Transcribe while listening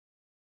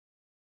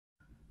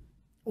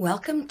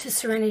Welcome to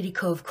Serenity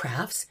Cove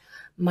Crafts.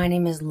 My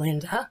name is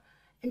Linda,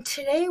 and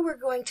today we're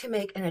going to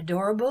make an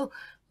adorable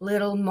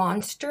little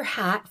monster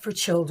hat for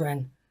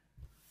children.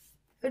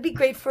 It would be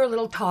great for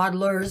little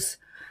toddlers.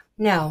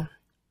 Now,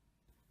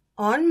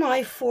 on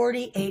my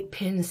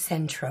 48-pin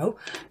Sentro,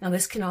 now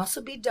this can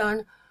also be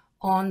done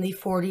on the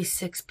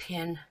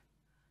 46-pin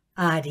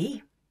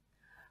Addi,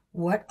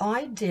 what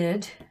I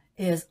did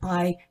is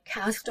I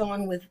cast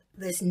on with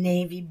this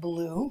navy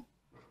blue.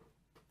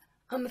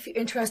 If you're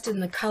interested in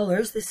the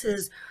colors, this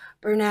is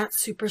Bernat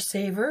Super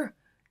Saver,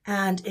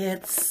 and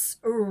it's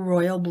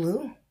royal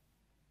blue.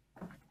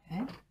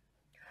 Okay.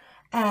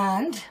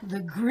 And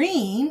the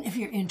green, if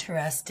you're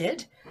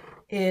interested,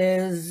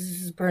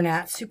 is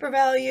Bernat Super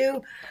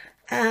Value,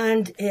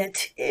 and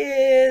it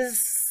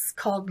is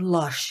called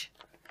Lush,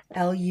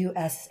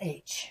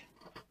 L-U-S-H.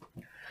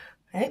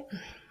 Okay.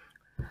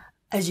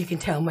 As you can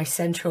tell, my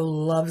Sentro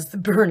loves the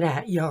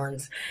Bernat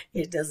yarns.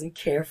 It doesn't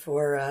care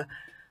for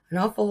an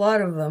awful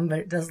lot of them, but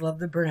it does love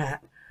the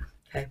Bernat.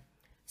 Okay,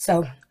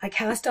 so I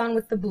cast on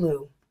with the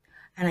blue,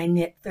 and I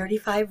knit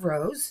 35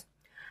 rows,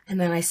 and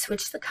then I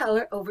switched the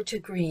color over to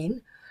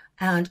green,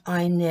 and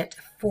I knit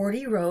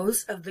 40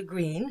 rows of the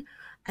green,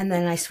 and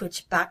then I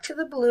switched back to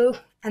the blue,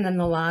 and then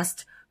the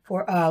last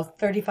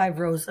 35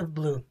 rows of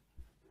blue.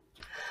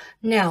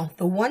 Now,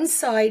 the one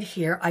side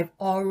here I've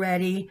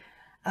already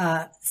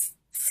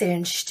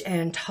cinched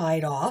and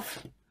tied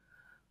off.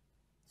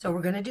 So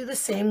we're going to do the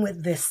same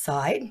with this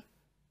side.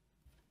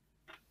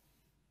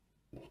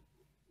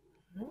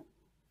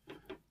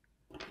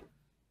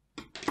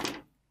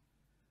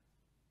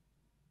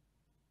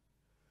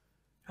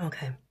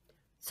 Okay,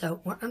 so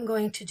what I'm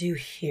going to do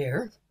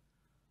here,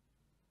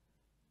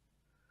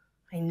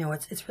 I know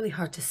it's really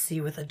hard to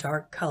see with a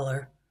dark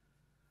color,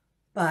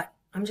 but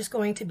I'm just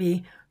going to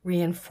be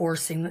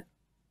reinforcing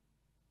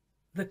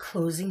the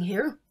closing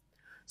here.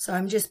 So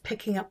I'm just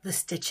picking up the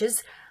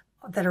stitches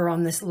that are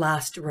on this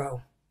last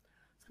row.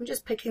 So I'm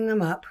just picking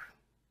them up.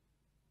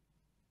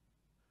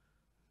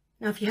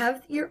 Now, if you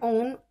have your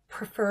own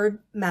preferred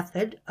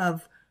method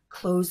of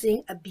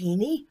closing a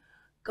beanie,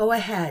 go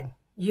ahead.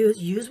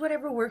 Use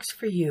whatever works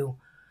for you.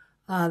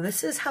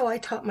 This is how I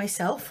taught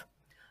myself,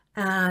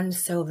 and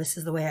so this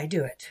is the way I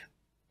do it.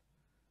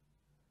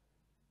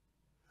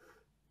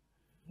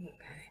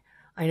 Okay.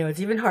 I know it's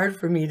even hard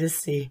for me to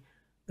see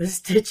the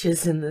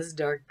stitches in this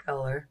dark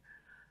color.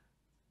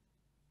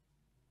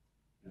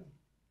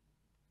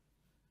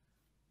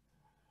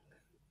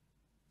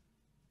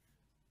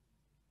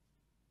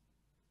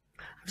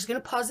 I'm just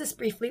going to pause this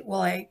briefly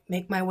while I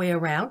make my way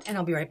around, and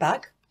I'll be right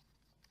back.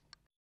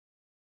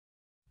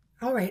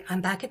 All right, I'm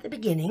back at the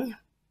beginning.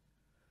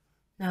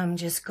 Now I'm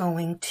just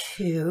going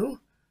to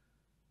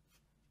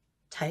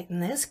tighten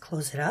this,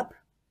 close it up.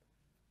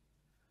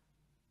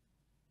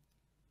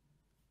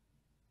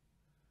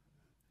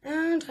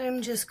 And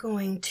I'm just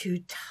going to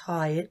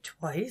tie it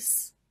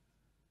twice.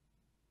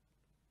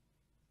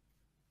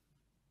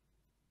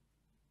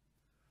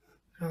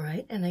 All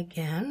right, and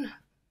again,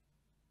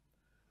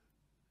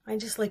 I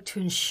just like to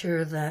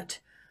ensure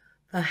that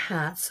the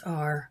hats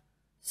are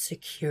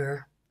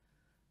secure.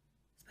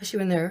 Especially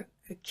when their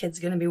kid's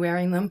going to be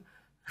wearing them,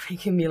 they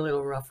can be a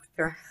little rough with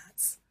their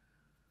hats.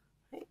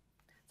 Okay.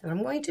 So what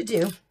I'm going to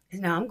do is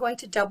now I'm going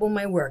to double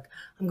my work.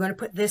 I'm going to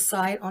put this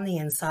side on the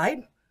inside.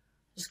 I'm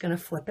just going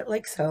to flip it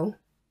like so.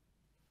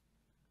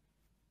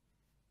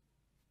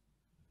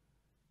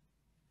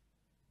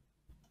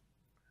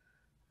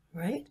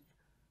 Right,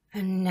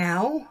 and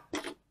now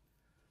I'm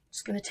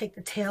just going to take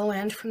the tail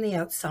end from the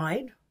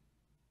outside.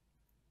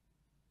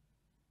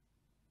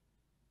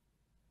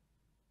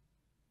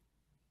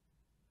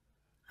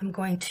 I'm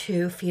going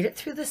to feed it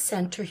through the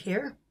center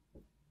here,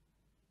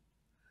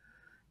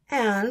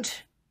 and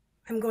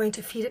I'm going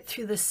to feed it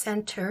through the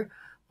center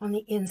on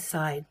the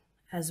inside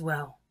as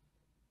well.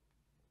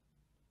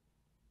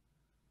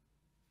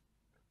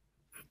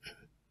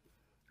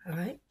 All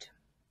right,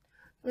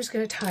 I'm just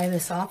going to tie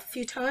this off a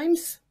few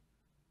times.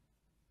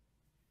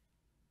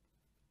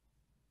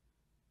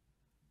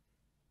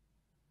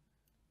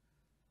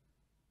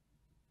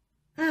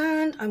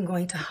 And I'm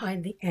going to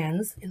hide the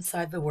ends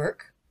inside the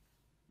work.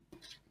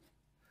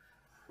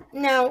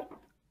 Now,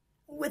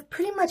 with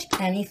pretty much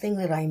anything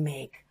that I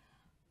make,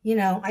 you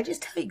know, I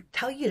just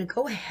tell you to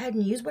go ahead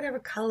and use whatever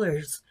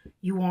colors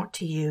you want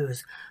to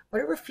use,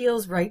 whatever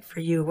feels right for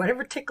you,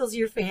 whatever tickles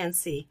your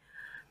fancy.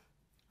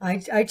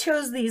 I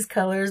chose these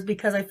colors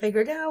because I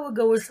figured, we'll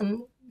go with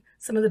some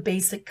of the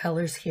basic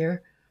colors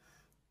here.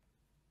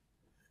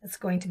 It's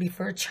going to be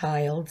for a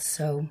child,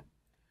 so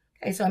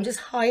okay. So I'm just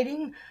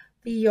hiding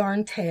the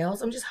yarn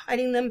tails. I'm just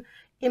hiding them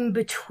in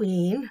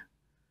between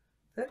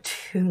the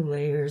two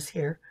layers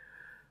here.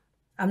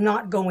 I'm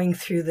not going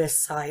through this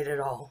side at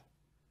all.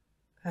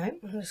 Okay,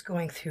 I'm just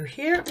going through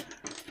here.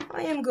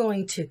 I am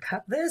going to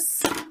cut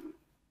this,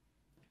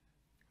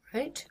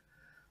 right?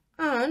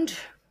 And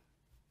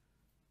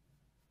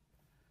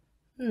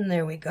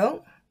there we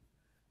go.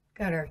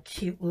 Got our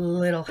cute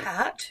little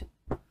hat.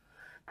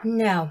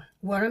 Now,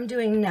 what I'm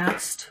doing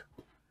next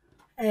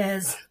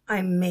is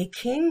I'm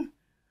making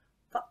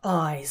the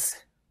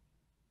eyes.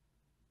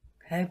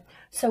 Okay,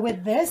 so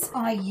with this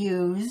I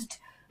used,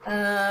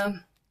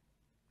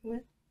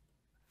 it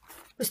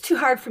was too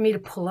hard for me to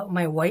pull out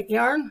my white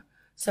yarn,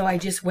 so I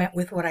just went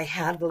with what I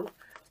had,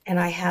 and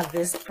I have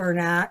this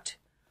Bernat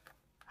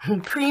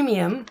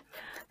Premium,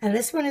 and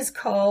this one is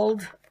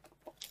called,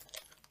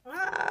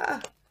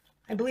 I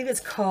believe it's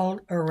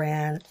called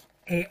Aran,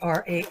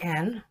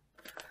 A-R-A-N.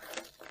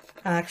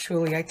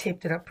 Actually, I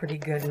taped it up pretty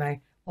good and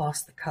I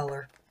lost the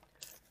color,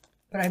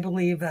 but I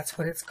believe that's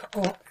what it's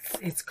called. Oh,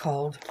 it's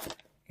called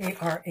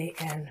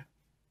A-R-A-N.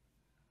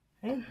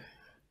 Okay.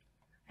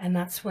 And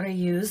that's what I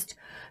used.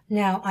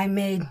 Now I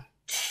made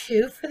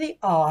 2 for the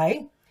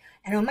eye,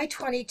 and on my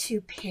 22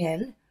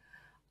 pin,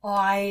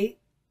 I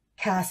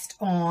cast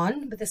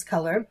on with this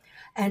color,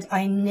 and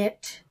I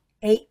knit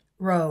 8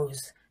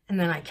 rows, and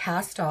then I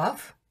cast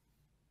off.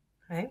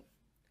 Okay.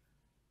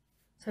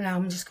 So now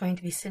I'm just going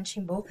to be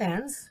cinching both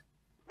ends.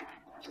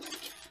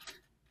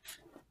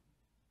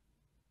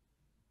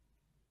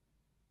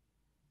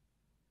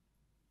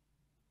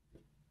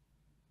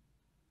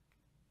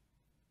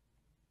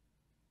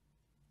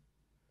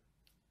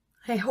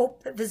 I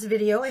hope that this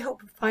video, I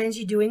hope it finds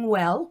you doing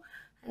well,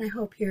 and I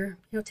hope you're,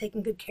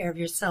 taking good care of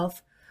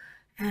yourself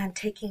and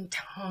taking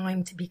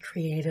time to be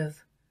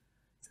creative.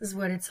 This is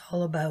what it's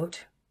all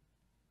about.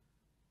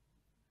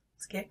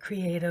 Let's get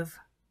creative.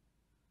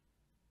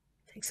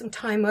 Take some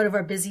time out of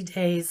our busy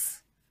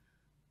days.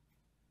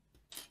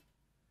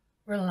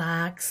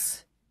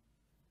 Relax.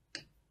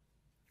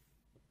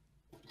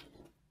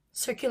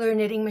 Circular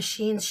knitting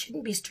machines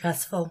shouldn't be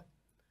stressful.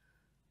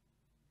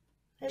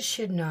 It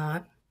should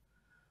not.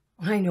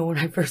 I know when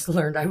I first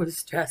learned I was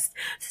stressed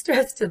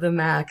to the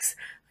max.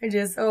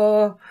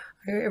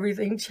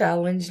 Everything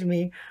challenged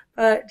me.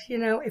 But,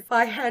 if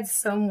I had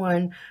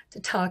someone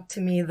to talk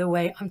to me the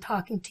way I'm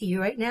talking to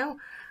you right now,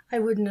 I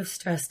wouldn't have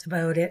stressed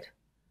about it.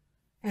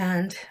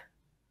 And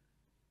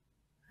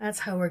that's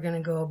how we're going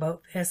to go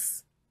about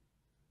this.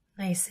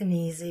 Nice and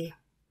easy.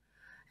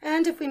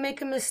 And if we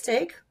make a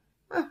mistake,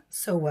 well,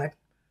 so what?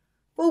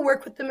 We'll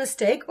work with the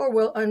mistake, or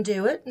we'll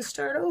undo it and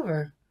start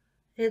over.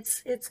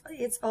 It's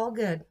all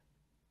good.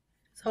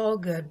 It's all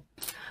good.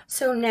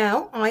 So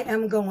now I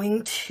am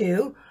going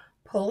to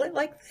pull it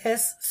like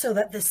this so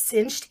that the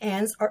cinched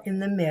ends are in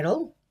the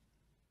middle.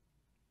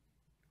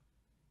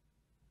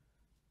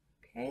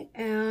 Okay,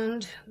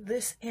 and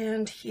this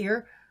end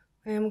here,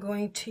 I am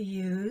going to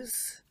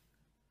use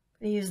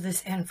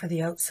this end for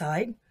the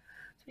outside.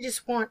 So I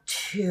just want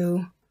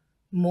to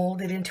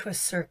mold it into a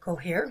circle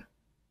here.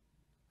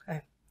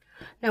 Okay.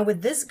 Now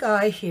with this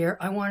guy here,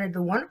 I wanted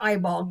the one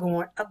eyeball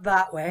going up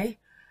that way,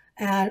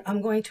 and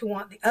I'm going to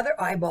want the other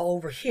eyeball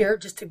over here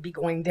just to be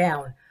going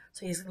down.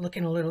 So he's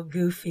looking a little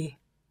goofy.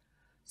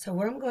 So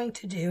what I'm going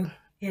to do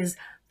is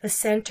the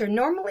center.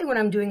 Normally when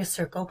I'm doing a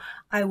circle,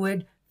 I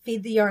would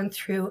feed the yarn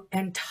through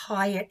and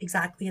tie it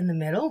exactly in the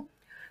middle.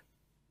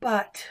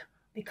 But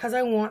because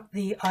I want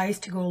the eyes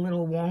to go a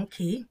little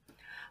wonky,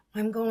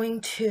 I'm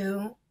going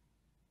to,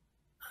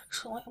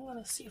 actually, I'm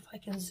going to see if I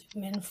can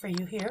zoom in for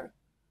you here.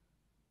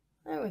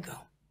 There we go.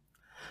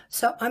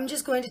 So I'm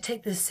just going to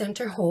take this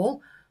center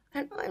hole,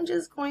 and I'm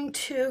just going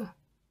to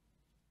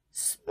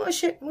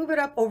smush it, move it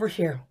up over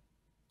here.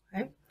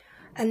 Okay.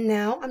 And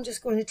now I'm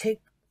just going to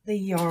take the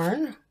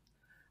yarn,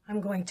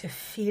 I'm going to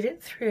feed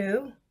it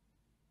through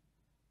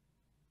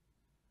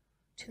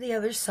to the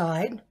other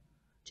side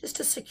just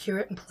to secure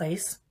it in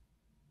place.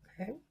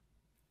 Okay.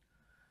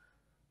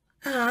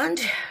 And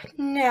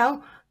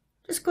now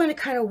just going to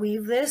kind of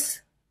weave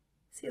this.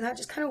 See that?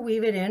 Just kind of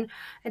weave it in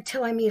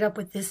until I meet up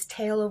with this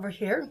tail over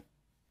here.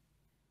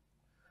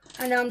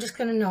 And now I'm just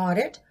going to knot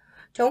it.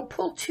 Don't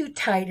pull too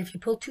tight. If you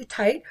pull too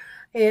tight,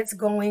 it's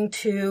going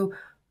to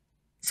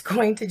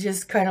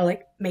just kind of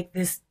like make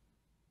this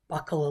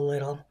buckle a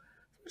little.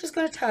 I'm just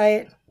going to tie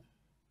it.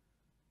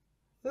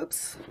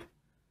 Oops.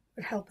 It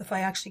would help if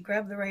I actually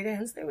grab the right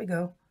ends. There we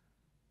go.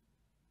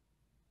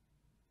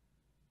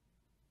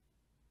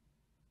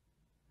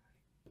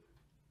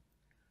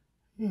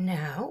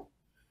 Now,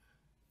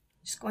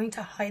 I'm just going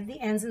to hide the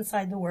ends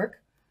inside the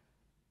work.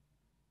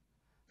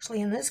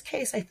 Actually, in this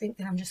case, I think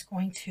that I'm just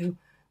going to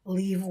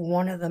leave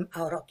one of them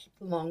out. I'll keep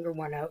the longer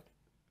one out.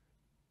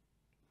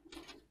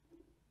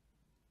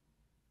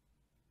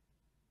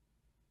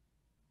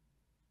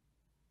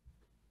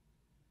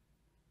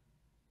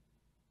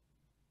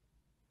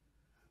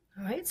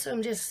 All right, so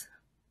I'm just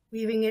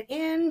weaving it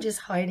in,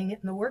 just hiding it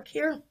in the work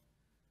here.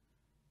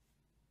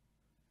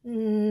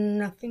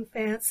 Nothing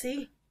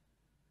fancy.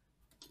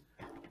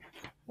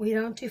 We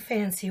don't do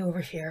fancy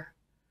over here.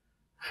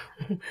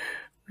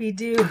 We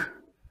do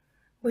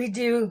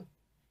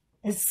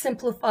as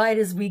simplified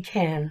as we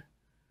can.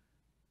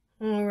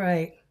 All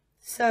right,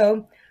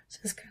 so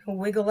just kind of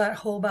wiggle that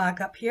hole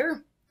back up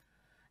here.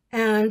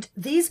 And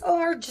these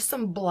are just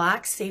some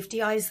black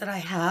safety eyes that I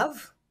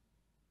have.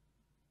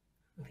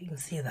 If you can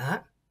see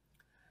that.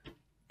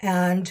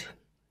 And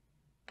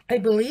I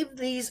believe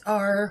these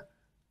are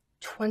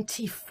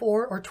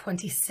 24 or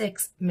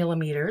 26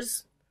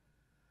 millimeters.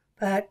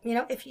 But, you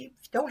know, if you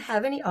don't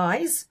have any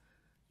eyes,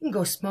 You can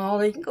go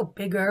smaller, you can go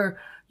bigger,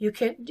 you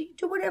can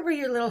do whatever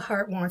your little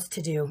heart wants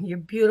to do, your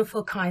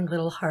beautiful, kind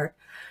little heart.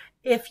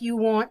 If you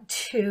want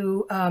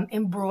to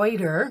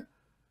embroider,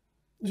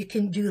 you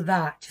can do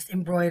that. Just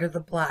embroider the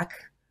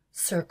black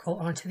circle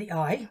onto the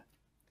eye.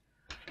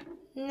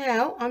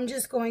 Now, I'm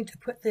just going to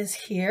put this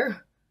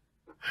here.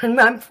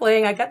 And I'm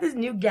playing, I got this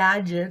new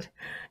gadget,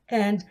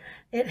 and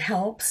it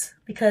helps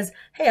because,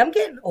 hey, I'm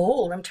getting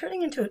old. I'm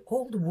turning into an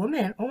old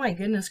woman. Oh my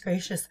goodness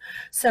gracious.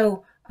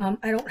 So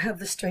I don't have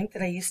the strength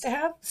that I used to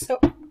have. So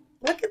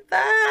look at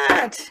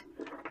that.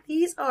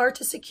 These are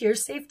to secure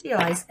safety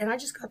eyes, and I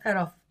just got that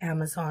off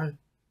Amazon.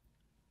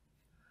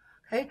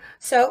 Okay,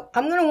 so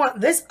I'm going to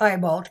want this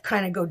eyeball to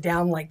kind of go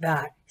down like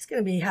that. He's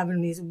going to be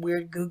having these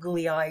weird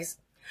googly eyes.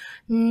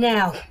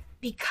 Now,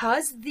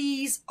 because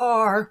these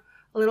are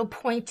a little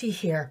pointy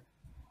here,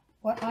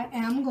 what I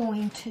am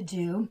going to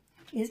do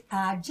is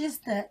add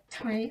just a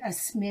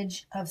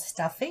smidge of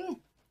stuffing.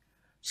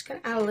 Just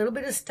going to add a little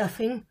bit of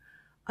stuffing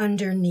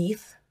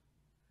underneath,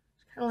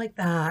 kind of like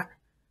that.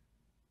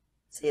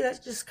 See,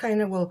 that just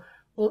kind of will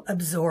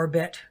absorb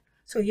it.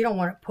 So you don't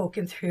want it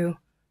poking through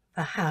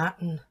the hat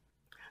and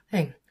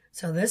thing.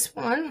 So this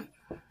one,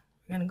 we're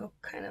going to go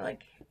kind of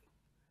like,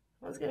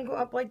 one's going to go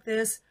up like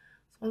this.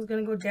 This one's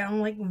going to go down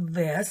like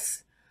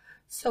this.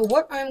 So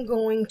what I'm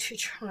going to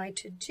try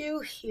to do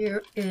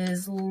here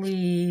is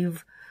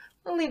leave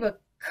a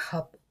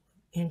couple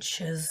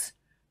inches,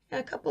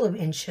 a couple of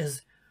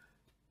inches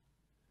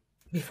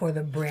before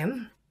the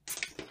brim.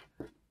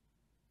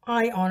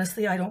 I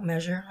don't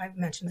measure. I've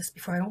mentioned this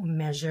before. I don't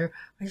measure.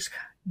 I just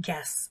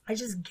guess. I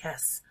just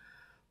guess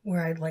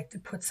where I'd like to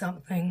put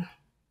something.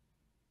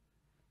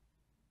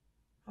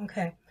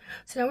 Okay,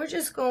 so now we're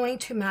just going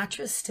to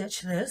mattress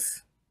stitch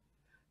this.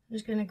 I'm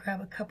just going to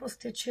grab a couple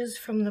stitches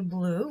from the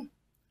blue,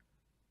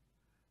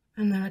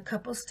 and then a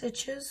couple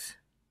stitches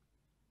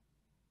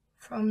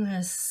from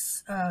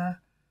this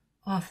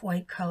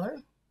off-white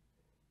color.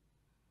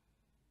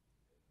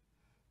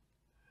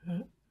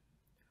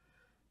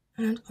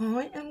 And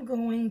I am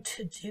going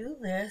to do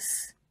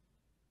this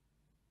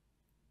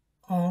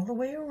all the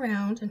way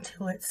around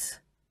until it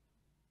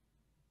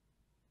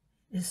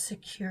is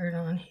secured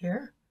on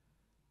here.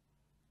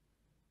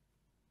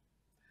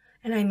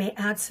 And I may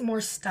add some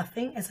more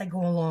stuffing as I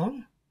go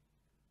along.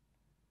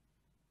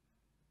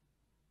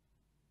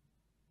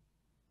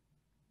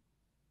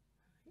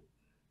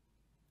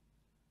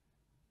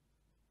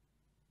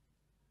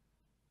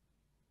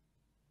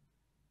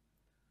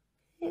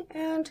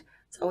 And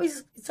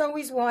it's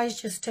always wise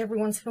just every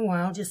once in a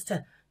while just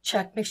to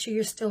check, make sure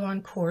you're still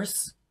on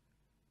course.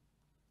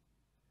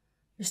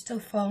 You're still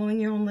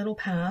following your own little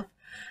path.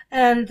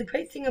 And the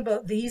great thing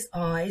about these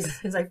eyes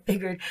is I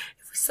figured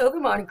if we sew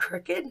them on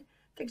crooked,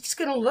 they're just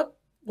going to look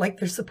like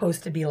they're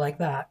supposed to be like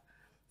that.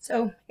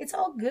 So it's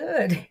all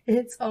good.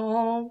 It's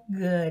all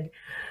good.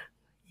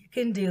 You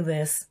can do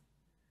this.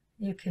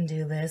 You can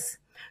do this.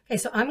 Okay,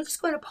 so I'm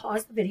just going to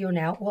pause the video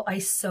now while I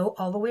sew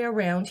all the way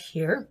around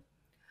here.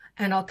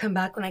 And I'll come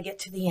back when I get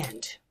to the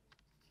end.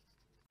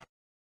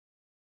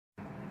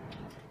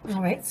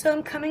 All right, so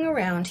I'm coming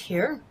around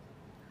here.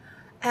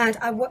 And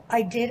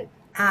I did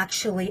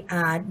actually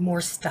add more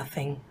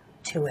stuffing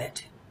to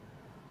it.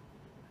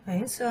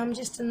 Okay, so I'm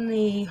just in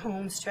the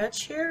home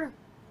stretch here.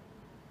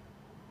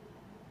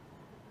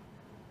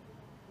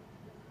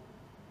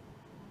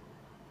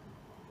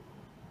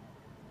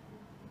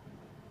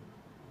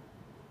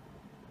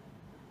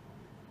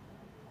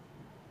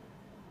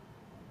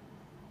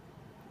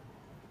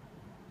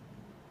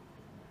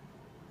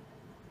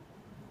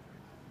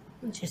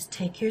 And just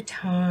take your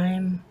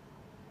time.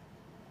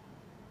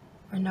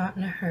 We're not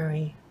in a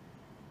hurry.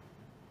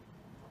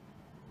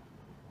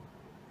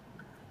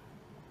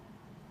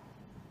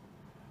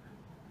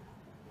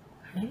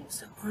 Okay,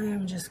 so I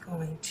am just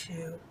going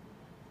to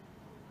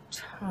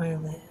tie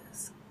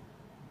this.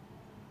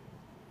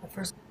 Well,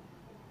 first,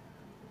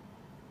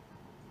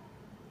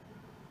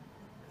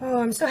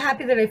 I'm so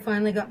happy that I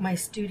finally got my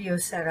studio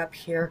set up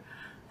here.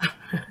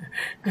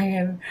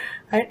 And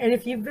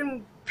if you've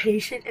been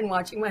patient in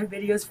watching my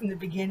videos from the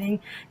beginning,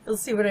 you'll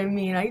see what I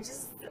mean.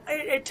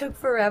 It took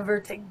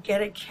forever to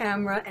get a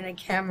camera and a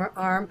camera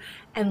arm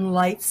and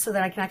lights so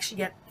that I can actually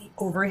get the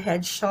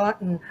overhead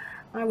shot, and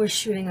I was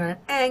shooting on an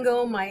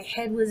angle. My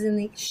head was in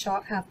the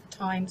shot half the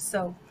time,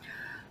 so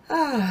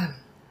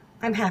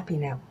I'm happy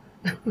now.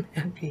 I'm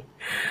happy.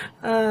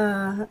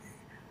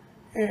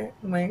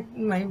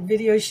 My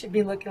video should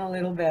be looking a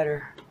little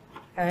better.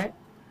 Okay,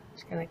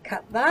 just gonna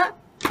cut that.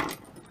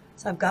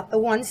 So I've got the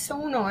one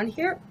sewn on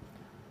here,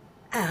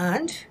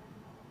 and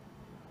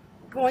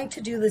going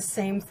to do the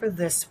same for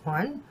this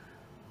one.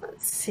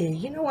 Let's see,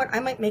 you know what, I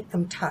might make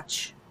them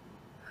touch.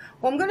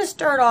 Well, I'm going to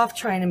start off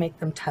trying to make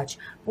them touch.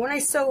 But when I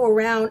sew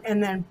around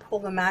and then pull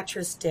the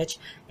mattress stitch,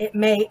 it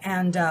may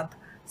end up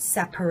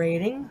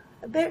separating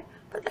a bit,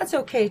 but that's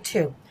okay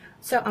too.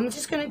 So I'm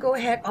just going to go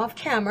ahead off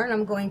camera, and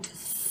I'm going to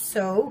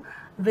sew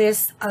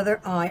this other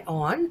eye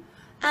on,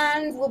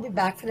 and we'll be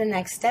back for the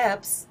next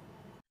steps.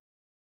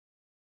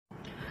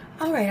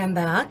 All right, I'm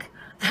back,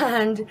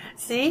 and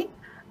see,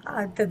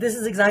 This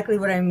is exactly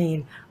what I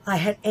mean. I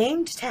had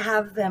aimed to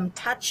have them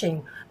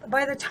touching, but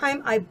by the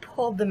time I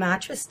pulled the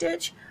mattress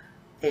stitch,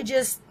 they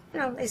just,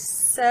 they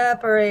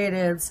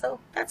separated. So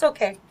that's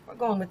okay. We're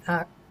going with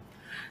that.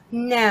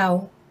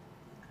 Now,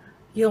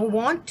 you'll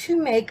want to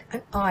make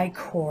an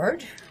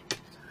I-cord.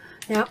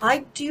 Now,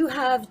 I do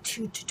have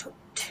two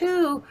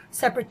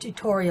separate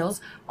tutorials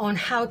on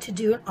how to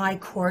do an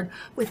I-cord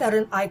without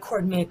an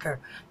I-cord maker.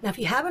 Now, if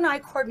you have an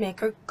I-cord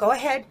maker, go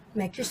ahead,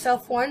 make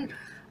yourself one.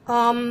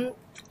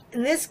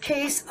 In this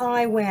case,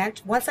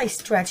 once I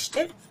stretched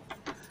it,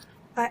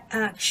 I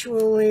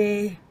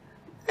actually,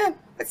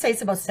 let's say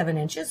it's about 7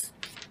 inches,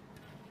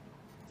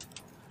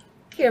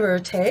 give or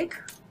take.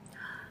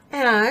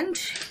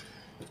 And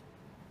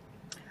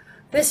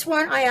this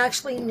one I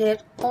actually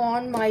knit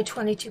on my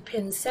 22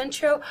 pin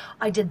Sentro.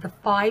 I did the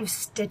 5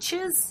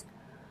 stitches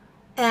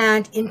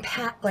and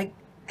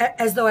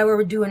as though I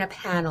were doing a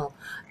panel.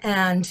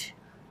 And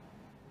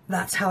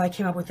that's how I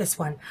came up with this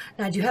one.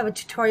 Now I do have a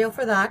tutorial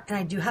for that, and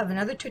I do have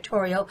another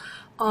tutorial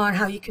on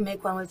how you can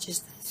make one with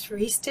just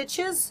 3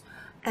 stitches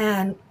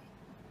and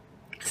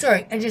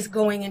just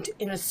going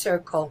in a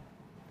circle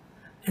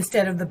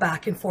instead of the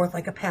back and forth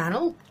like a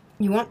panel.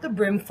 You want the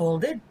brim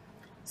folded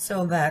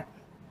so that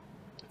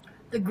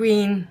the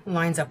green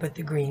lines up with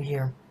the green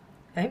here.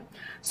 Okay,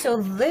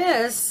 so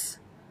this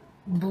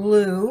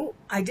blue,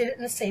 I did it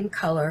in the same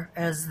color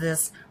as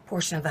this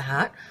portion of the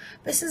hat.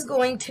 This is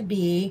going to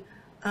be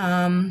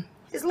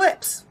his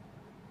lips.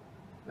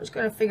 I'm just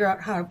going to figure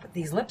out how to put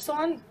these lips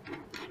on.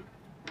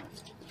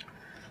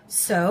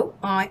 So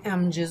I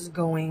am just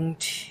going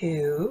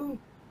to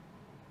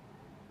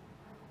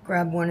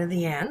grab one of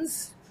the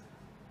ends,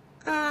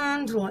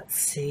 and let's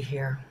see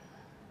here.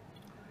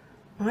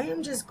 I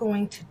am just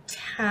going to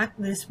tack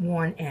this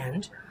one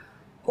end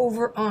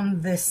over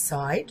on this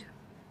side.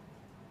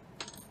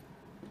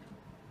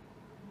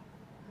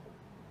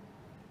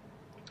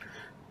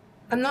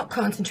 I'm not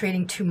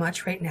concentrating too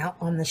much right now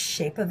on the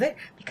shape of it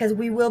because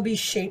we will be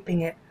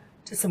shaping it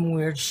to some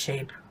weird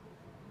shape.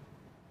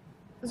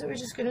 So we're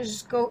just going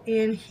to go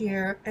in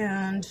here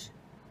and,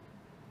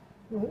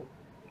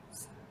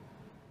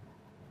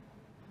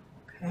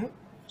 okay,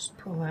 just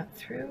pull that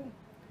through,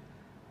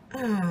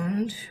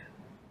 and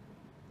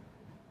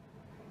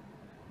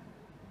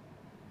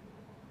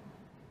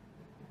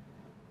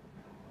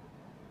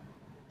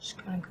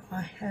just going to go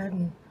ahead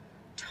and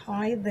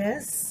tie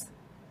this.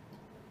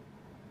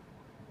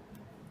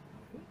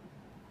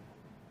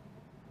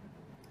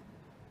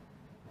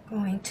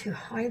 Going to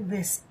hide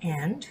this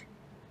end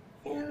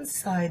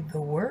inside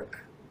the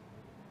work.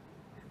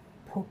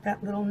 Poke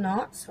that little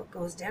knot so it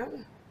goes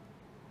down.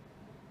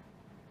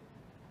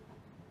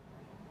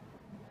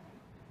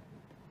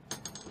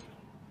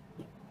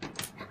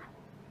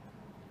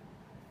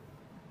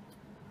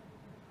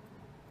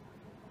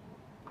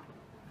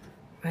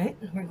 Right,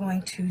 and we're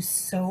going to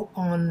sew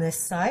on this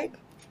side.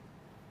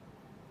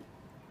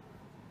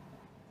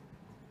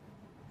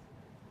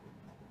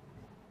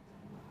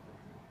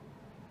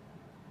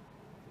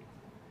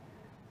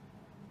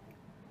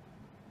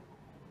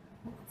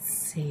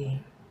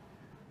 See,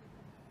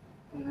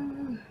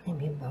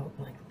 maybe about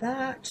like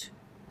that.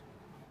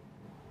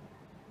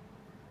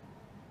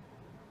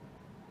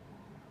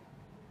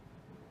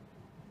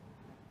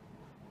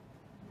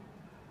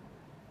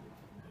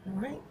 All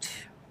right,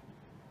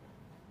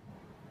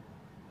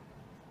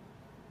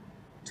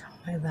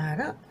 tie that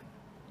up.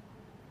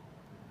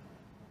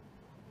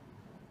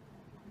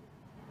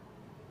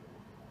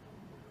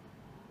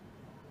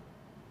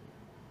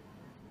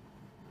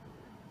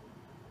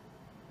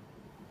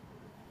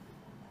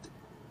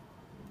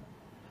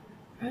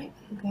 Right,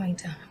 I'm going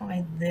to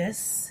hide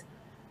this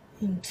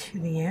into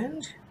the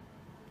end.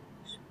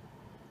 Just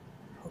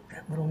poke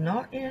that little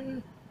knot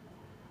in.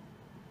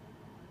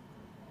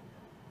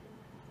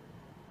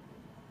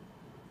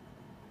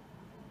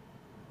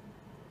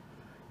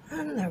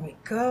 And there we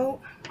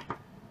go.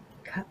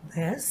 Cut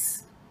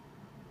this.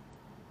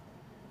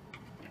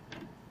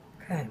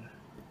 Okay,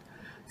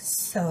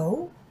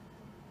 so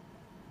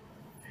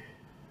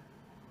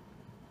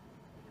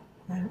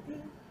there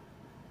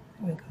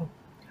we go.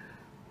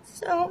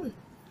 So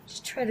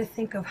just try to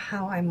think of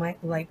how I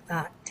might like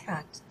that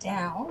tacked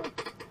down.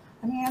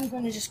 I mean, I'm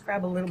going to just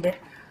grab a little bit.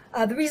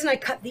 The reason I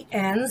cut the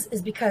ends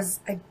is because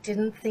I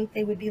didn't think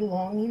they would be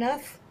long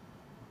enough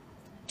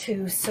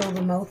to sew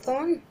the mouth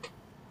on.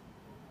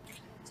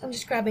 So I'm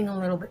just grabbing a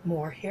little bit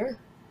more here.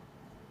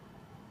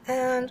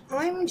 And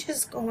I'm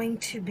just going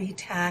to be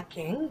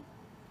tacking.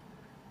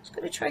 Just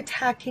going to try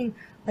tacking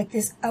like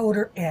this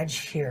outer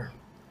edge here.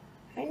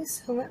 Okay,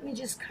 so let me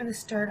just kind of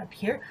start up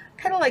here.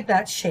 Kind of like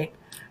that shape.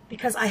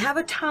 Because I have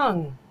a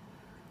tongue,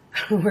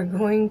 we're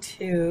going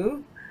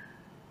to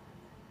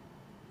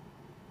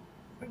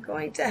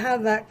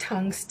have that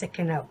tongue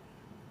sticking out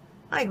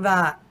like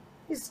that.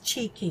 It's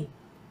cheeky.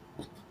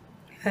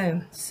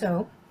 Okay,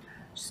 so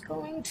just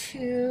going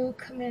to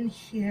come in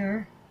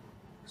here.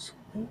 So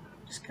I'm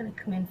just going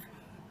to come in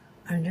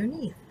from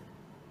underneath.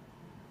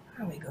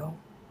 There we go.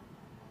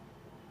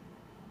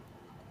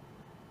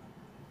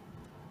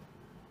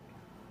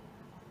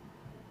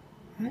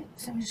 Right,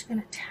 so I'm just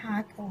going to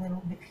tack a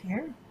little bit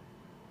here.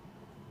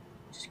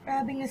 Just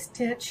grabbing a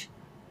stitch,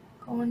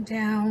 going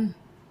down,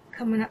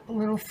 coming up a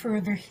little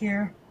further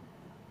here,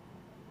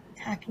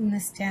 tacking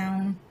this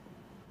down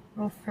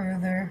a little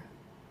further.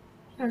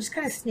 I'm just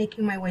kind of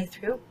sneaking my way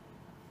through.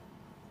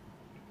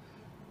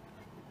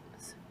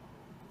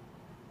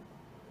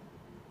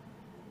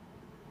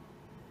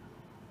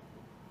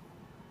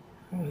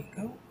 There we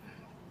go.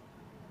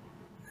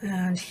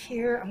 And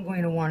here I'm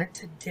going to want it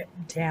to dip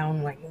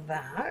down like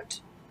that.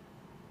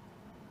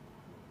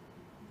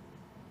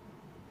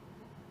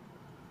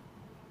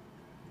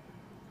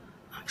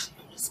 Actually,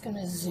 I'm just going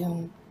to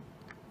zoom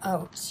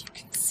out so you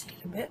can see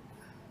it a bit.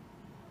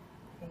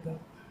 There we go.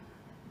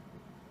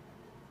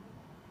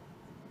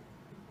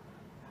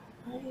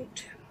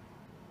 Right.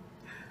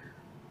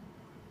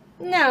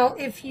 Now,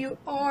 if you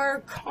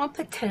are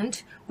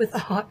competent with a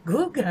hot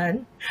glue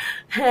gun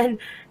and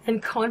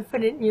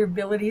confident in your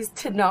abilities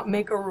to not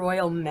make a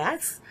royal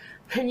mess,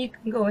 then you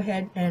can go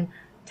ahead and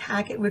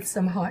tack it with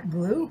some hot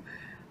glue.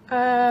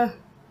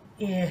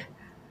 Yeah.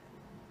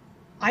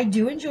 I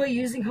do enjoy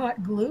using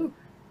hot glue,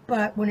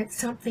 but when it's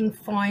something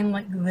fine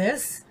like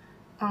this,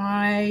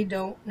 I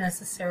don't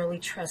necessarily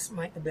trust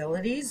my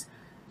abilities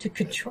to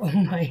control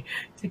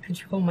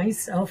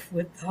myself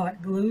with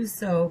hot glue,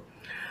 so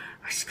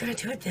I'm just going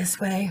to do it this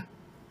way.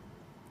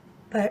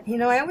 But, you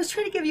know, I always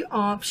try to give you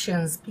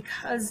options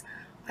because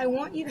I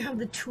want you to have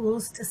the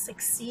tools to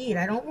succeed.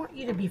 I don't want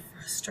you to be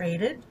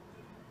frustrated.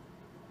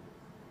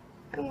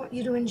 I want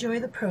you to enjoy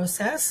the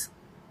process.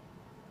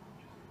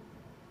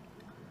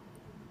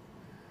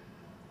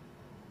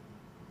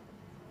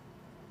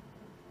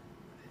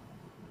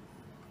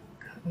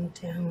 Come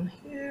down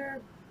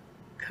here,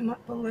 come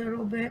up a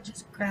little bit,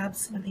 just grab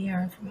some of the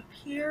yarn from up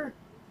here.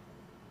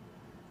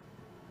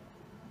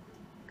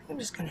 I'm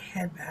just going to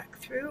head back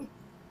through.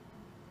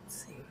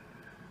 Let's see.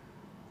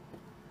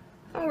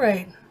 All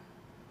right.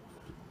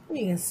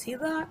 You can see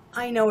that?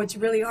 I know it's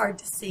really hard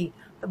to see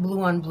the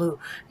blue on blue.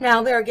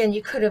 Now there again,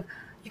 you could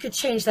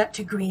change that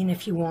to green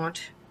if you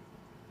want,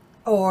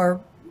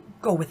 or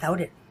go without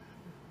it.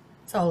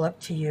 It's all up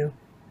to you.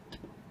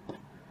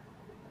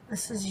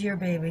 This is your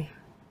baby.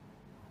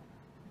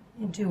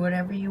 You do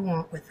whatever you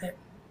want with it.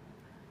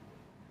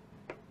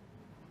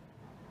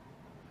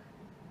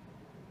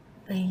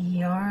 The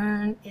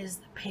yarn is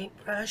the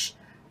paintbrush,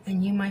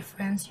 and you, my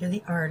friends, you're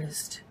the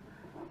artist.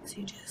 So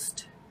you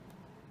just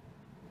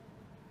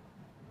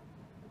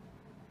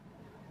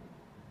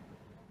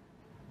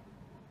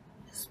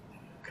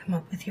come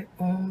up with your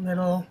own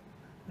little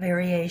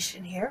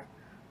variation here.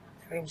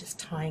 I'm just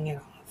tying it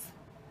off.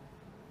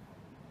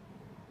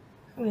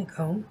 There we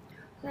go.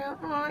 Now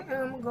I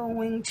am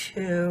going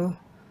to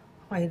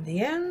hide the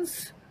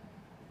ends.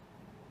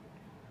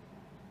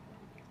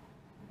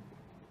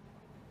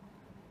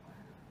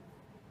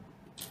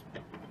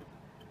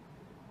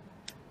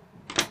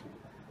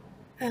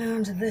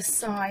 And this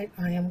side,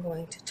 I am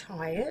going to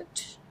tie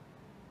it.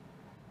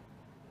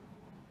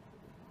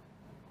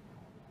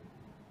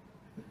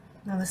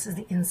 Now this is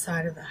the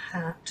inside of the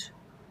hat.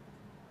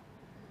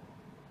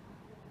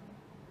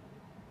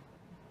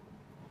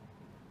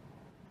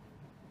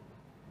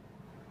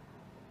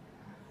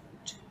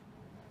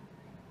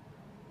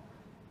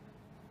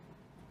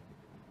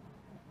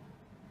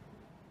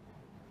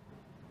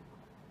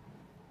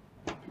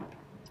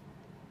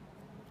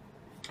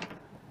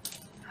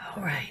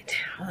 All right,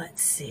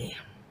 let's see.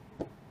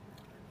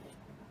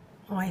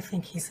 Oh, I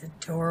think he's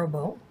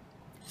adorable.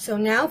 So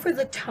now for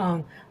the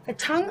tongue. The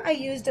tongue, I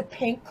used a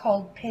pink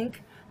called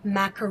Pink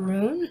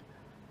Macaroon.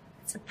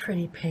 It's a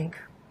pretty pink.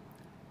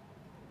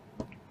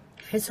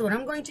 Okay, so what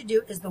I'm going to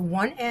do is the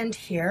one end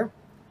here,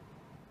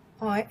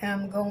 I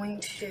am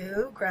going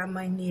to grab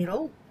my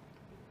needle.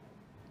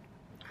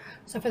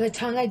 So for the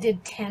tongue, I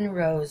did 10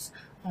 rows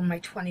on my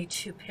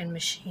 22 pin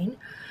machine.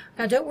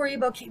 Now don't worry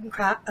about keeping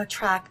a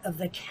track of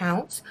the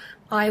counts.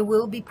 I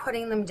will be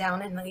putting them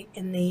down in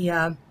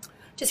the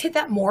just hit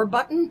that more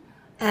button,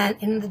 and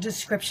in the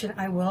description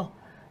I will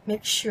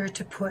make sure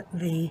to put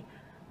the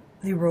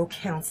row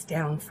counts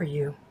down for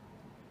you.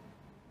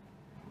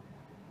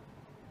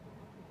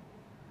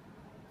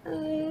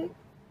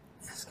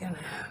 Just gonna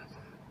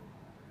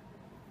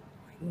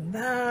like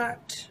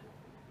that.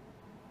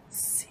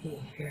 Let's see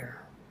here.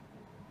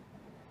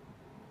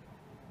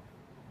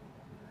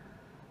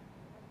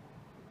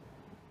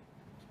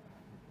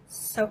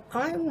 So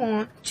I'm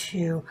going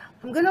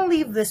to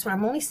leave this one.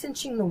 I'm only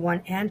cinching the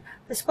one end.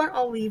 This one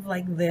I'll leave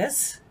like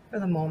this for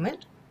the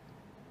moment.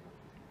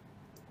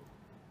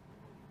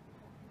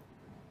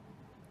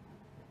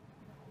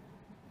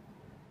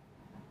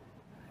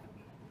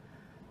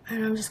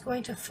 And I'm just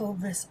going to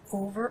fold this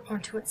over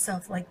onto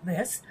itself like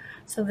this.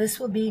 So this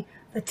will be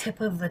the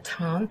tip of the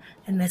tongue,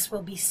 and this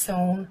will be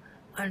sewn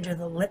under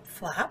the lip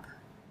flap.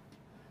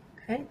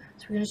 Okay,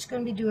 so we're just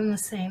going to be doing the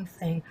same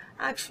thing.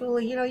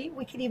 Actually, you know,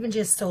 we could even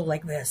just sew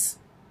like this.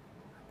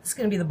 This is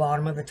going to be the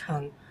bottom of the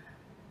tongue.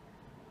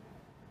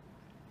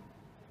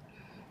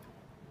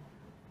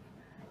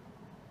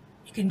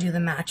 You can do the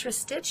mattress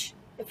stitch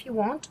if you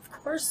want, of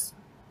course.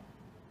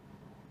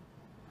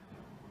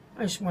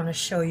 I just want to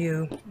show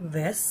you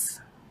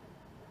this.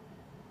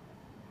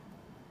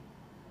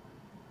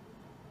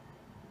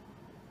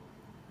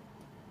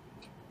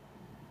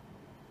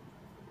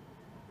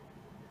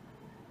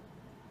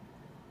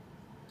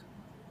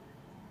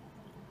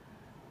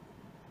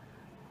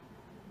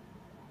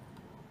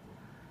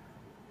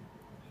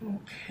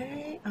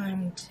 Okay,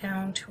 I'm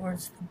down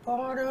towards the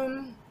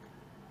bottom.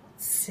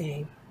 Let's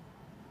see.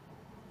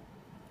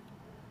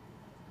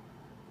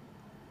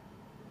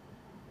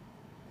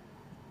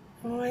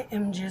 I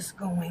am just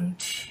going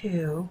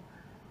to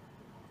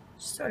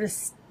sort of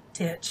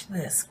stitch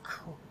this.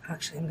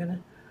 Actually, I'm going to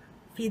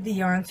feed the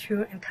yarn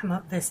through and come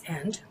up this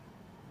end.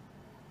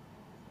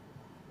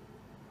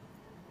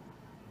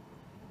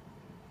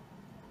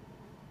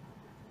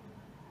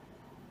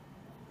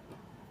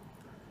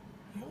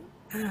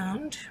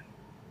 And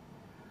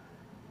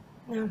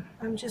now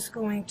I'm just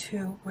going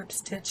to whip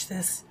stitch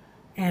this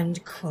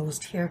end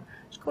closed here.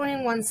 Just going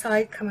in one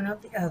side, coming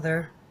out the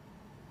other.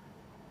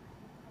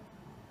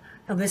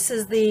 Now this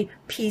is the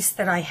piece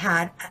that I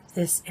had at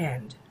this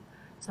end,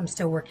 so I'm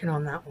still working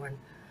on that one.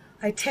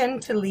 I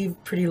tend to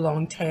leave pretty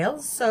long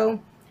tails,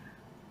 so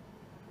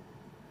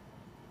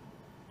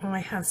I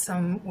have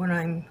some when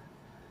I'm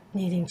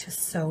needing to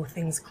sew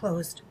things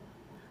closed.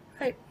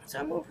 Right, so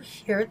I'm over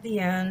here at the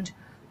end.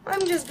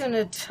 I'm just going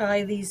to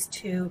tie these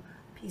two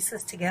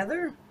pieces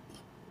together.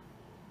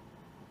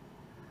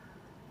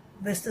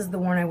 This is the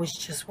one I was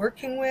just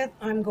working with.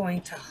 I'm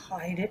going to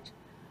hide it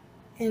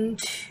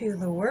into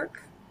the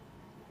work.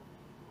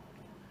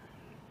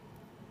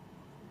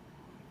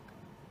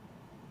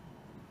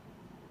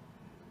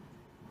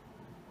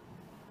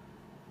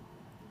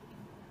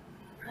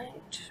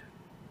 Right.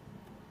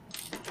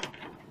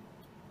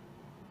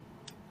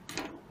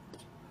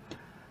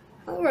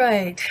 All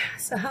right,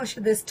 so how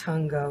should this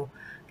tongue go?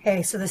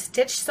 Okay, so the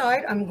stitch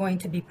side I'm going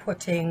to be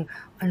putting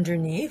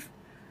underneath,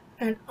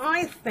 and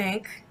I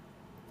think,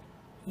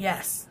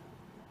 yes,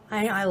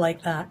 I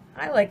like that.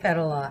 I like that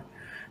a lot.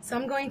 So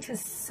I'm going to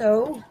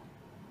sew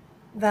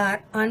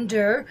that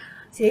under.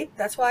 See,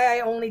 that's why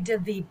I only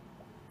did the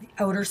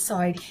outer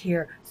side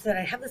here, so that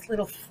I have this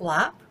little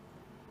flap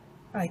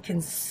I can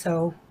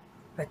sew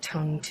the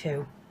tongue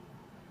to.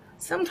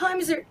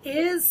 Sometimes there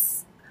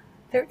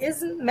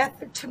isn't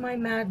method to my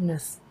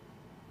madness,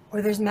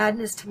 or there's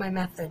madness to my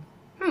method.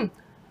 A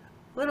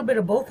little bit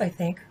of both, I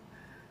think.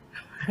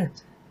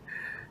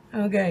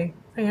 Okay,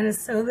 I'm going to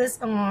sew this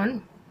on.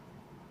 I'm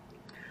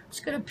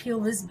just going to peel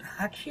this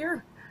back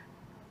here.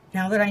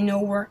 Now that I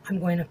know where I'm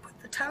going to put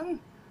the tongue.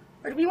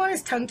 Or do we want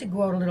his tongue to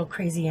go out a little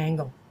crazy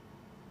angle?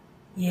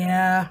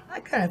 Yeah, I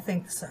kind of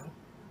think so.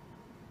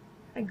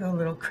 I go a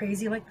little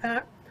crazy like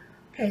that.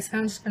 Okay, so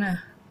I'm just going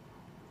to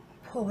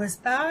pull this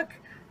back,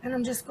 and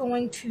I'm just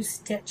going to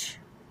stitch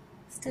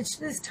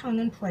this tongue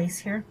in place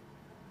here.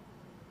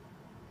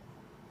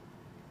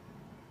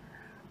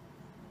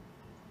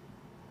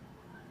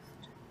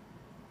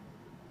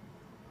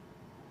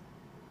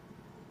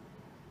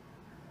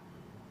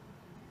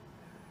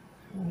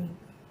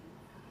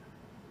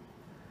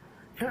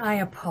 And I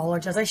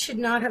apologize. I should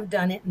not have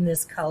done it in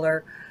this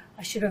color.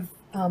 I should have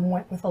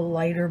went with a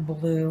lighter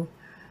blue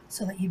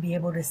so that you'd be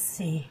able to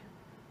see.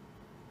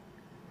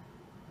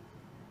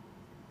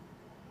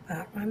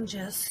 But I'm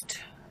just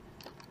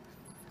a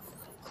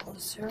little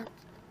closer.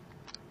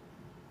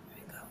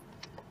 There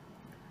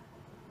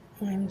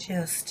we go. I'm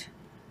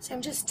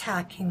just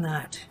tacking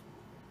that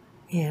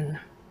in.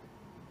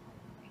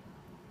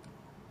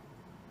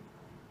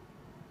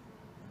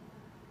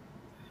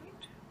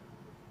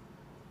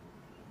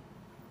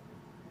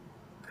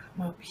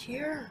 Come up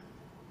here.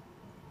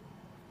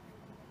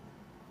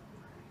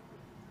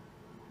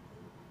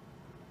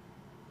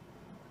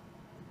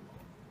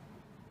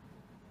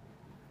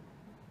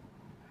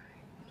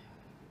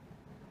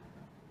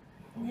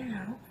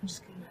 Now I'm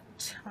just going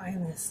to tie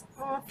this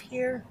off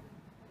here.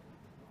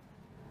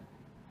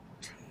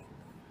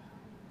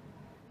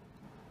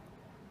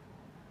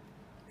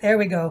 There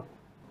we go.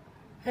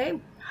 Okay,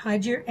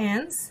 hide your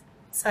ends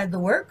inside the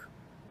work.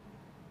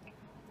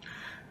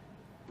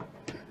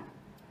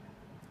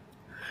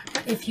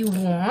 If you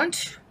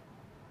want,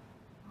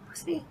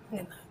 see,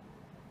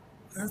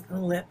 that's the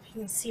lip.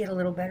 You can see it a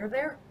little better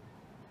there.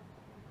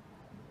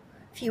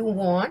 If you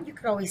want, you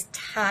could always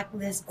tack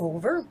this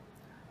over,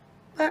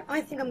 but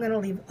I think I'm going to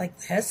leave it like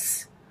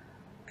this.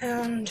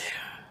 And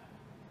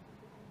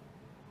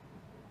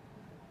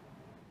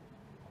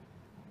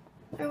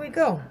there we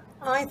go.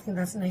 I think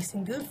that's nice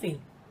and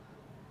goofy.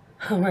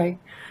 All right,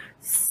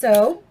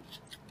 so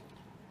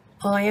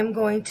I am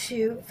going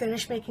to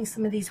finish making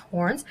some of these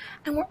horns,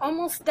 and we're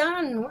almost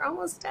done. We're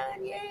almost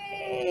done.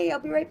 Yay! I'll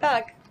be right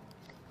back.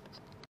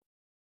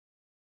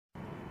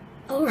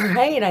 All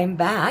right, I'm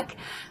back.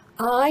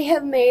 I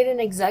have made an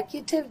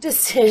executive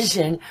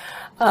decision.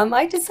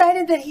 I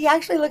decided that he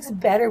actually looks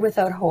better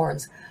without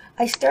horns.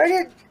 I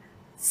started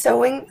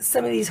sewing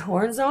some of these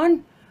horns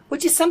on,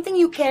 which is something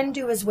you can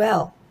do as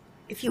well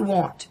if you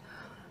want.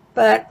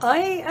 But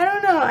I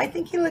don't know, I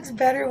think he looks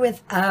better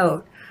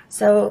without.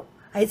 So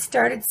I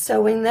started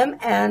sewing them,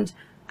 and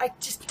I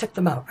just took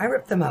them out. I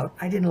ripped them out.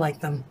 I didn't like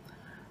them.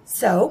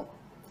 So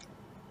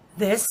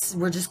this,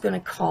 we're just going to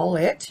call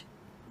it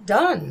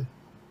done.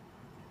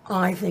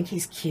 I think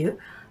he's cute,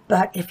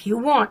 but if you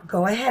want,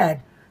 go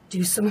ahead,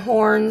 do some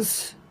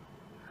horns.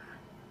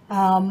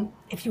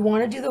 If you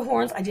want to do the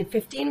horns, I did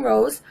 15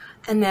 rows,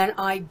 and then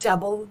I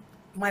doubled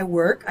my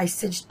work. I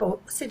cinched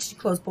and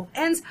closed both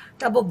ends,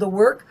 doubled the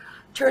work,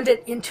 turned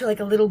it into like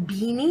a little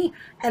beanie,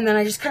 and then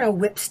I just kind of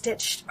whip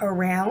stitched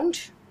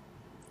around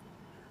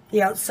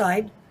the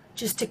outside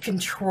just to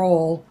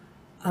control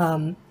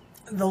the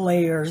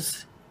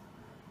layers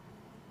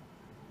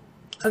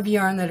of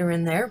yarn that are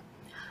in there.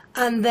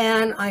 And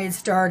then I had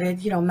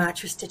started,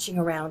 mattress stitching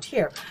around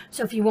here.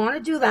 So if you want to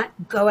do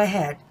that, go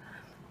ahead.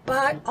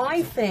 But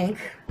I think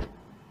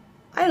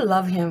I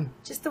love him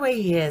just the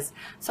way he is.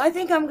 So I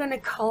think I'm going to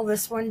call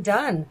this one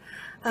done.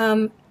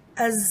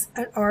 As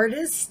an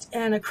artist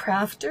and a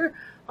crafter,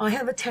 I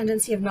have a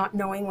tendency of not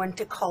knowing when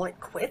to call it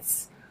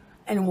quits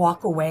and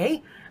walk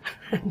away.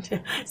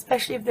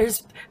 Especially if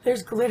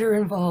there's glitter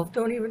involved.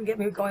 Don't even get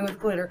me going with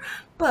glitter.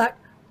 But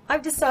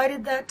I've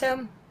decided that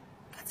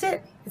that's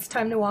it. It's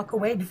time to walk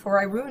away before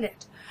I ruin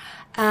it.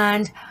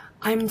 And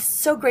I'm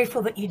so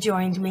grateful that you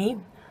joined me.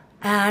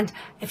 And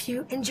if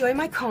you enjoy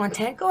my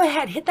content, go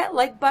ahead, hit that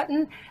like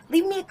button,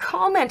 leave me a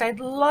comment. I'd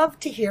love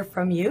to hear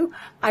from you.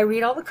 I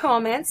read all the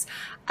comments.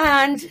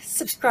 And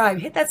subscribe,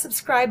 hit that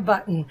subscribe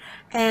button.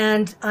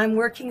 And I'm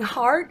working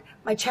hard.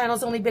 My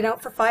channel's only been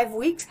out for 5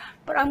 weeks,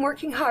 but I'm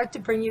working hard to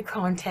bring you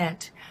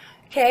content.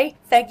 Okay,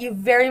 thank you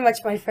very much,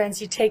 my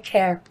friends. You take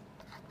care.